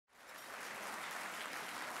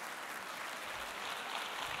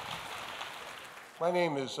My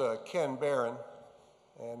name is Ken Barun,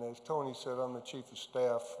 and as Tony said, I'm the Chief of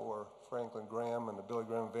Staff for Franklin Graham and the Billy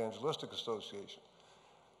Graham Evangelistic Association.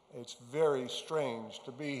 It's very strange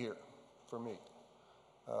to be here for me.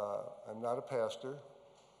 I'm not a pastor.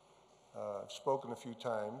 I've spoken a few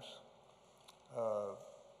times,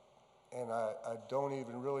 and I don't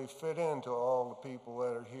even really fit into all the people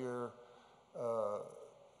that are here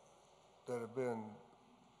that have been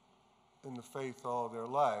in the faith all their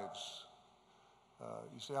lives.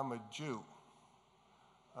 You see, I'm a Jew.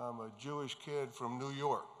 I'm a Jewish kid from New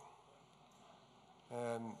York.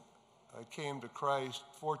 And I came to Christ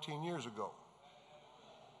 14 years ago.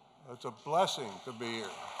 It's a blessing to be here.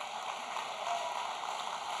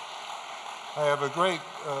 I have a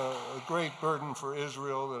great burden for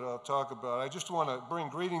Israel that I'll talk about. I just want to bring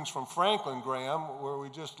greetings from Franklin Graham, where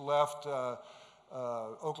we just left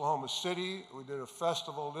Oklahoma City. We did a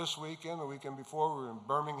festival this weekend. The weekend before, we were in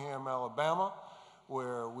Birmingham, Alabama,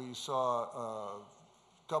 where we saw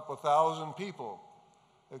a couple of thousand people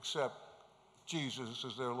accept Jesus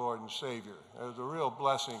as their Lord and Savior. It was a real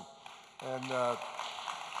blessing. And I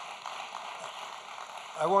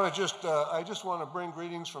just want to bring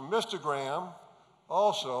greetings from Mr. Graham,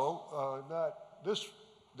 also, not this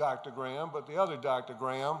Dr. Graham, but the other Dr.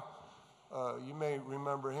 Graham. You may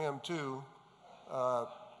remember him too.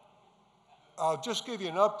 I'll just give you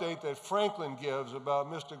an update that Franklin gives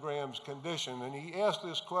about Mr. Graham's condition. And he asked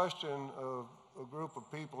this question of a group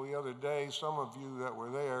of people the other day, some of you that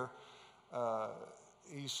were there.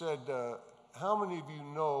 He said, how many of you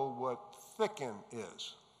know what thicken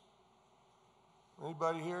is?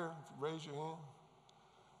 Anybody here? Raise your hand.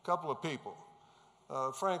 A couple of people.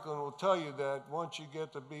 Franklin will tell you that once you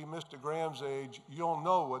get to be Mr. Graham's age, you'll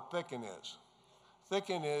know what thicken is.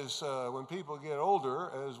 Thicken is when people get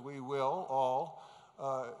older, as we will all,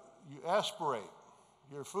 you aspirate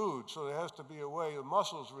your food, so there has to be a way the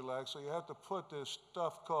muscles relax, so you have to put this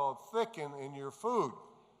stuff called thicken in your food.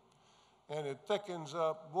 And it thickens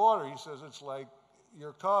up water. He says it's like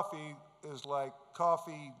your coffee is like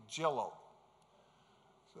coffee jello.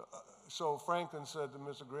 So Franklin said to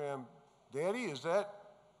Mr. Graham, Daddy, is that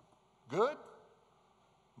good?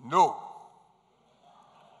 No.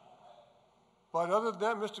 But other than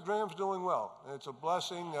that, Mr. Graham's doing well. It's a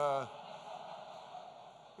blessing.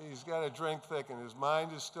 He's got a drink thicken. His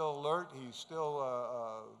mind is still alert. He's still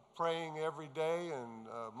praying every day and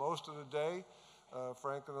most of the day.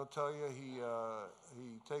 Franklin will tell you he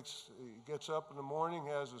gets up in the morning,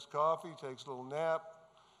 has his coffee, takes a little nap,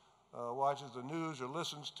 watches the news or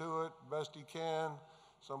listens to it best he can.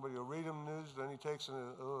 Somebody will read him news, then he takes a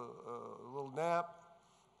little nap,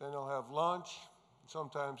 then he'll have lunch.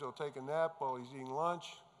 Sometimes he'll take a nap while he's eating lunch.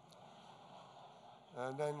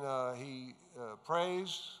 And then he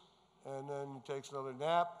prays, and then he takes another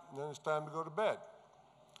nap, and then it's time to go to bed.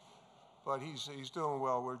 But he's doing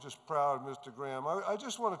well. We're just proud of Mr. Graham. I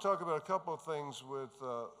just want to talk about a couple of things with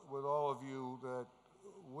all of you that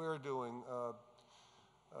we're doing.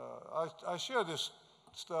 I share this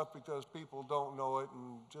stuff because people don't know it,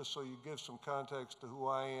 and just so you give some context to who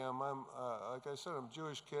I am. I'm, like I said, I'm a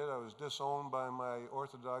Jewish kid. I was disowned by my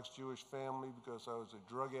Orthodox Jewish family because I was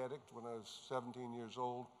a drug addict when I was 17 years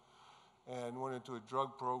old and went into a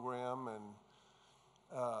drug program.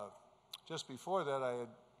 And just before that, I had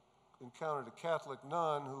encountered a Catholic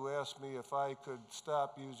nun who asked me if I could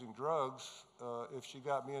stop using drugs if she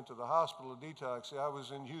got me into the hospital to detox. See, I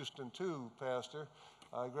was in Houston too, Pastor.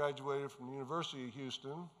 I graduated from the University of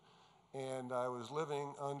Houston, and I was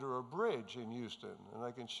living under a bridge in Houston. And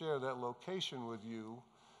I can share that location with you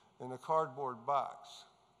in a cardboard box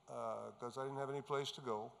because I didn't have any place to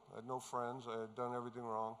go. I had no friends. I had done everything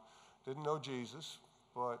wrong. Didn't know Jesus,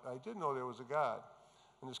 but I did know there was a God.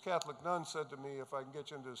 And this Catholic nun said to me, if I can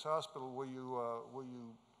get you into this hospital, will you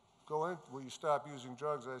go in? Will you stop using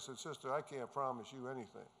drugs? I said, Sister, I can't promise you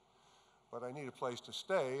anything, but I need a place to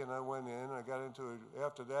stay. And I went in. I got into it.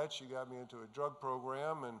 After that, she got me into a drug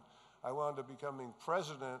program, and I wound up becoming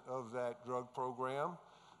president of that drug program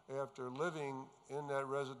after living in that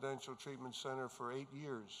residential treatment center for 8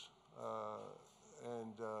 years.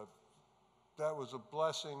 That was a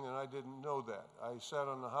blessing, and I didn't know that. I sat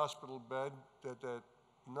on the hospital bed that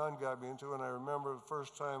nun got me into, and I remember the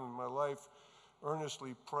first time in my life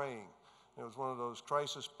earnestly praying. It was one of those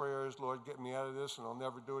crisis prayers, Lord, get me out of this, and I'll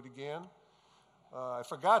never do it again. I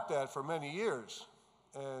forgot that for many years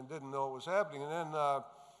and didn't know what was happening. And then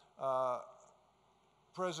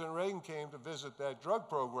President Reagan came to visit that drug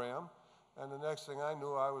program, and the next thing I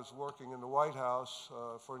knew, I was working in the White House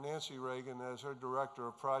for Nancy Reagan as her director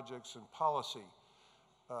of projects and policy.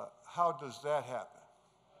 How does that happen?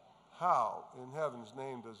 How in heaven's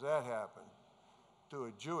name does that happen? to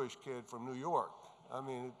a Jewish kid from New York. I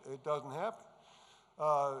mean, it doesn't happen.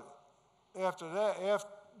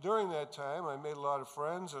 During that time, I made a lot of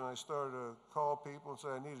friends, and I started to call people and say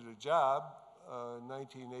I needed a job in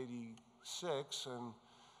 1986, and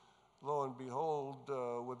lo and behold,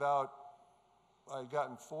 I'd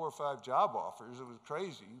gotten 4 or 5 job offers. It was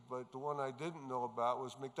crazy, but the one I didn't know about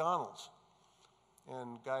was McDonald's.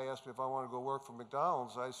 And the guy asked me if I wanted to go work for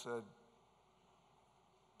McDonald's. I said,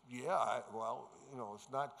 yeah, well, you know, it's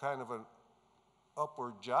not kind of an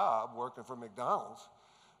upward job working for McDonald's.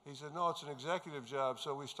 He said, no, it's an executive job.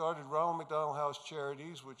 So we started Ronald McDonald House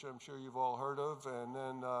Charities, which I'm sure you've all heard of, and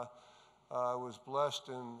then I was blessed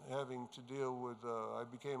in having to deal with, I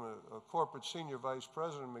became a corporate senior vice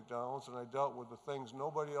president of McDonald's, and I dealt with the things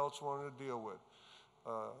nobody else wanted to deal with.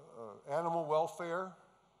 Animal welfare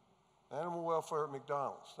at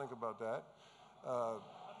McDonald's, think about that.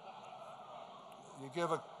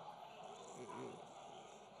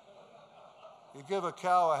 You give a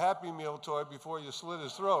cow a Happy Meal toy before you slit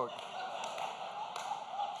his throat.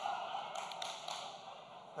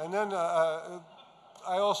 And then I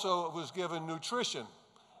also was given nutrition.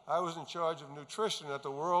 I was in charge of nutrition at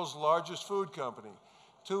the world's largest food company.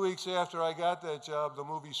 2 weeks after I got that job, the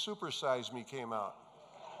movie Super Size Me came out.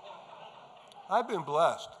 I've been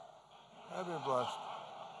blessed.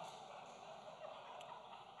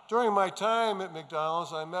 During my time at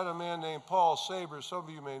McDonald's, I met a man named Paul Sabers. Some of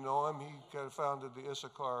you may know him. He kind of founded the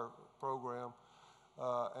Issachar program.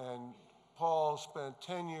 And Paul spent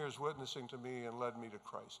 10 years witnessing to me and led me to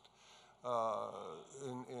Christ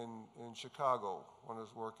in Chicago when I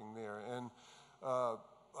was working there. And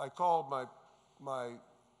I called my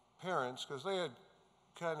parents because they had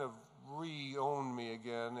kind of re-owned me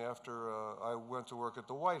again after I went to work at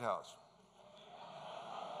the White House.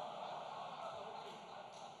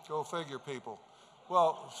 Go figure, people.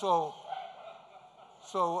 Well, so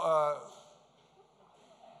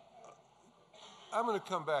I'm going to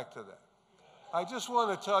come back to that. I just want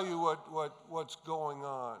to tell you what's going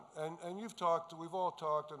on. And we've all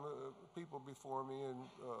talked, and people before me, and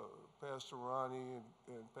Pastor Ronnie,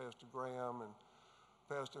 and Pastor Graham, and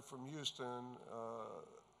Pastor from Houston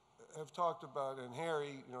have talked about, and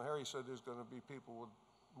Harry, you know, Harry said there's going to be people with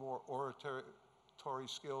more oratory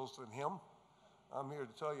skills than him. I'm here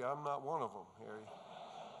to tell you I'm not one of them, Harry.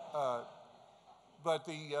 But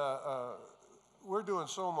we're doing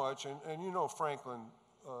so much, and you know Franklin,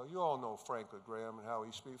 you all know Franklin Graham and how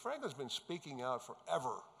he speaks. Franklin's been speaking out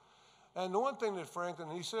forever. And the one thing that Franklin,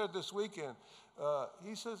 he said this weekend,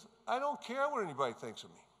 he says, I don't care what anybody thinks of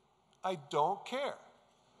me. I don't care.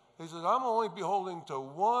 He says, I'm only beholden to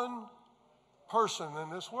one person in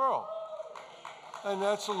this world, and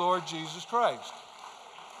that's the Lord Jesus Christ.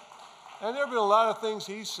 And there have been a lot of things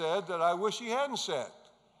he said that I wish he hadn't said,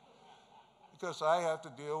 because I have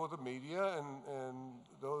to deal with the media and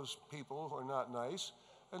those people who are not nice.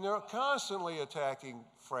 And they're constantly attacking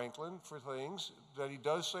Franklin for things that he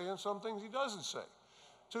does say and some things he doesn't say.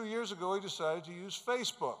 2 years ago, he decided to use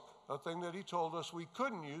Facebook, a thing that he told us we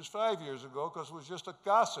couldn't use 5 years ago because it was just a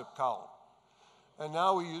gossip column. And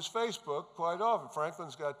now we use Facebook quite often.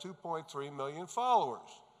 Franklin's got 2.3 million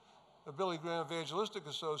followers. The Billy Graham Evangelistic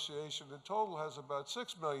Association in total has about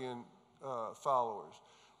 6 million followers.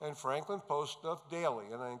 And Franklin posts stuff daily,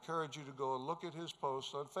 and I encourage you to go and look at his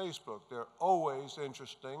posts on Facebook. They're always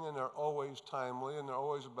interesting, and they're always timely, and they're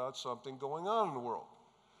always about something going on in the world.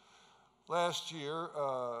 Last year,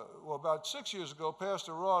 about 6 years ago,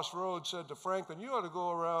 Pastor Ross Rhodes said to Franklin, you ought to go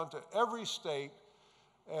around to every state,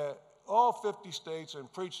 all 50 states,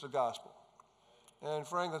 and preach the gospel. And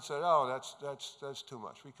Franklin said, oh, that's too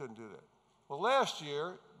much. We couldn't do that. Well, last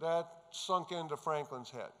year, that sunk into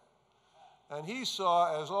Franklin's head. And he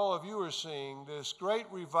saw, as all of you are seeing, this great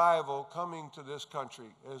revival coming to this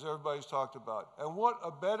country, as everybody's talked about. And what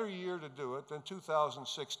a better year to do it than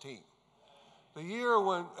 2016. The year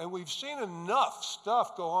when, and we've seen enough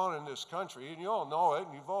stuff go on in this country, and you all know it,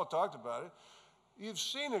 and you've all talked about it. You've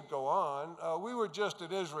seen it go on. We were just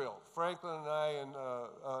at Israel, Franklin and I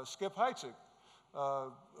and Skip Heitzig.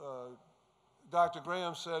 Dr.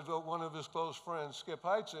 Graham said one of his close friends, Skip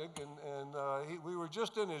Heitzig, and we were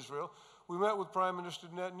just in Israel. We met with Prime Minister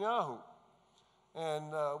Netanyahu,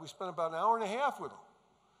 and we spent about an hour and a half with him.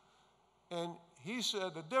 And he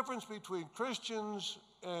said the difference between Christians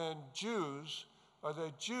and Jews are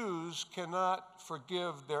that Jews cannot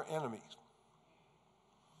forgive their enemies.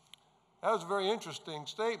 That was a very interesting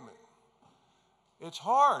statement. It's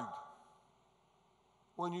hard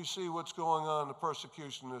when you see what's going on in the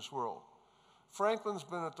persecution in this world. Franklin's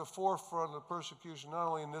been at the forefront of the persecution, not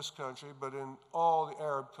only in this country, but in all the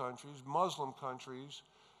Arab countries, Muslim countries,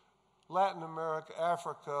 Latin America,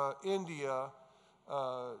 Africa, India,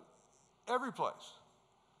 every place.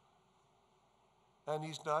 And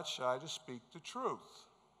he's not shy to speak the truth.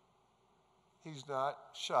 He's not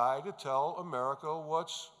shy to tell America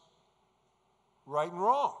what's right and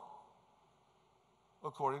wrong,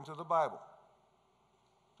 according to the Bible.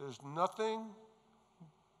 There's nothing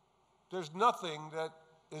that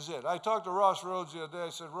is it. I talked to Ross Rhodes the other day. I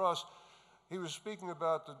said, Ross, he was speaking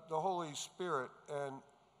about the Holy Spirit, and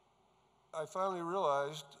I finally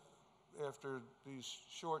realized after these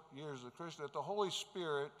short years of Christian that the Holy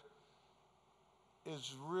Spirit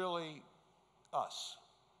is really us.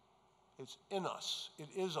 It's in us. It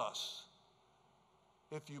is us,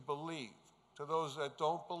 if you believe. To those that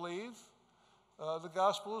don't believe, the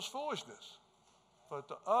gospel is foolishness. But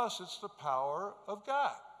to us, it's the power of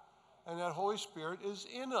God. And that Holy Spirit is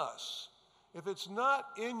in us. If it's not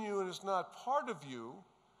in you and it's not part of you,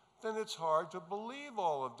 then it's hard to believe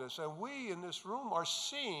all of this. And we in this room are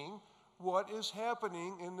seeing what is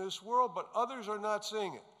happening in this world, but others are not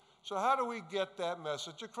seeing it. So how do we get that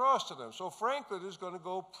message across to them? So Franklin is going to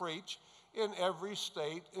go preach in every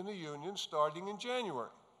state in the Union starting in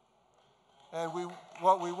January. And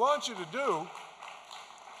what we want you to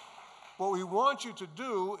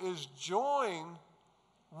do is join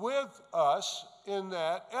with us in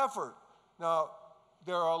that effort. Now,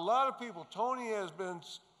 there are a lot of people. Tony has been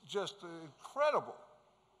just an incredible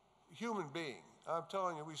human being. I'm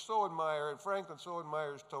telling you, we so admire, and Franklin so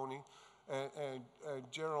admires Tony and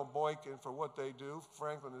General Boykin for what they do.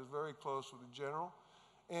 Franklin is very close with the general.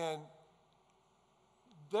 And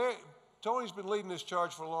Tony's been leading this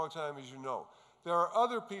charge for a long time, as you know. There are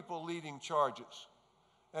other people leading charges.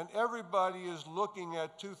 And everybody is looking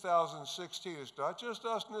at 2016. It's not just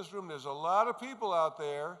us in this room. There's a lot of people out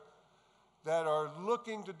there that are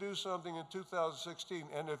looking to do something in 2016.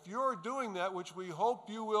 And if you're doing that, which we hope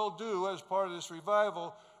you will do as part of this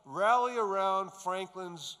revival, rally around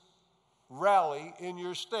Franklin's rally in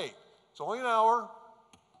your state. It's only an hour,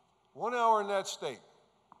 1 hour in that state.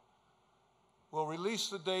 We'll release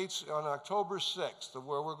the dates on October 6th of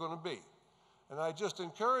where we're going to be. And I just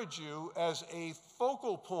encourage you as a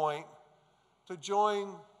focal point to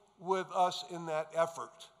join with us in that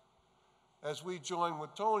effort as we join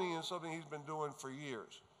with Tony in something he's been doing for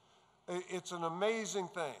years. It's an amazing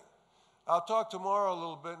thing. I'll talk tomorrow a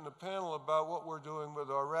little bit in the panel about what we're doing with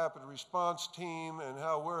our rapid response team and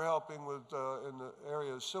how we're helping with in the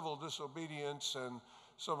area of civil disobedience and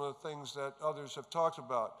some of the things that others have talked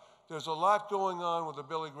about. There's a lot going on with the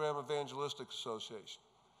Billy Graham Evangelistic Association.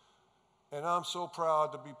 And I'm so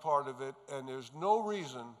proud to be part of it, and there's no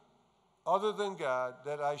reason other than God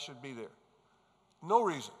that I should be there. No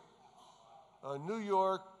reason. A New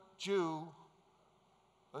York Jewish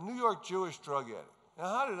drug addict. Now,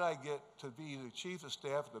 how did I get to be the chief of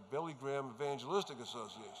staff of the Billy Graham Evangelistic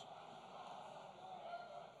Association?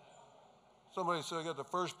 Somebody said we got the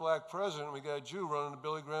first black president, we got a Jew running the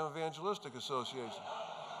Billy Graham Evangelistic Association.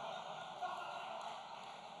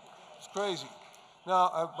 It's crazy.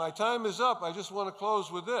 Now, my time is up. I just want to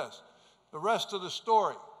close with this. The rest of the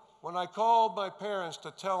story. When I called my parents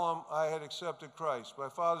to tell them I had accepted Christ, my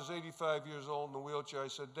father's 85 years old in a wheelchair, I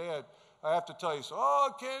said, Dad, I have to tell you. So,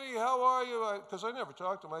 oh, Kenny, how are you? Because I never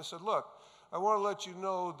talked to him. I said, look, I want to let you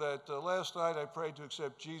know that last night I prayed to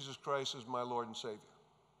accept Jesus Christ as my Lord and Savior.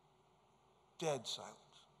 Dead silence.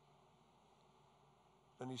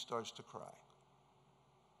 Then he starts to cry.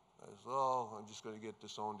 I said, oh, I'm just going to get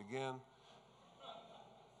disowned again.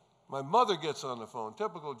 My mother gets on the phone,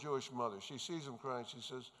 typical Jewish mother. She sees him crying. She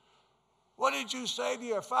says, what did you say to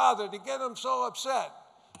your father to get him so upset?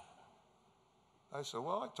 I said,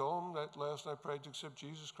 well, I told him that last night I prayed to accept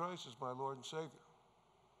Jesus Christ as my Lord and Savior.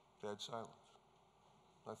 Dead silence.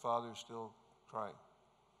 My father is still crying.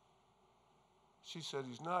 She said,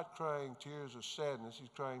 he's not crying tears of sadness, he's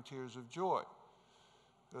crying tears of joy.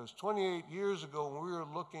 Because 28 years ago, when we were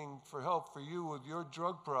looking for help for you with your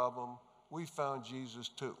drug problem, we found Jesus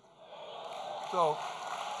too. So,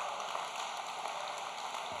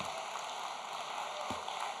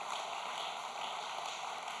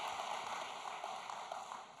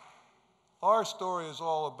 our story is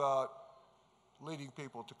all about leading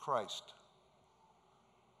people to Christ,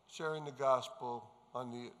 sharing the gospel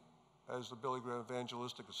as the Billy Graham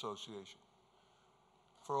Evangelistic Association.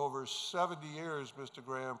 For over 70 years, Mr.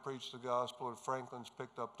 Graham preached the gospel, and Franklin's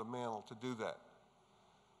picked up the mantle to do that.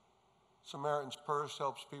 Samaritan's Purse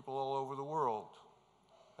helps people all over the world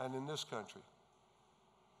and in this country.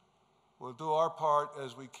 We'll do our part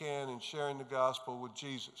as we can in sharing the gospel with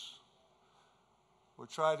Jesus. We'll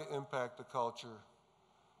try to impact the culture,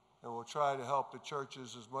 and we'll try to help the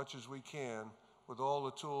churches as much as we can with all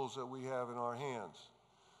the tools that we have in our hands.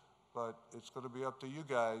 But it's going to be up to you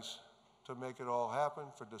guys to make it all happen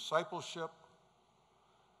for discipleship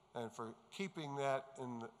and for keeping that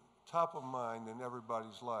in the top of mind in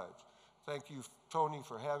everybody's lives. Thank you, Tony,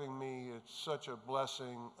 for having me. It's such a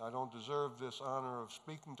blessing. I don't deserve this honor of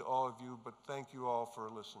speaking to all of you, but thank you all for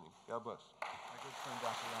listening. God bless. My good friend,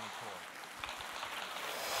 Dr. Ronnie Cole.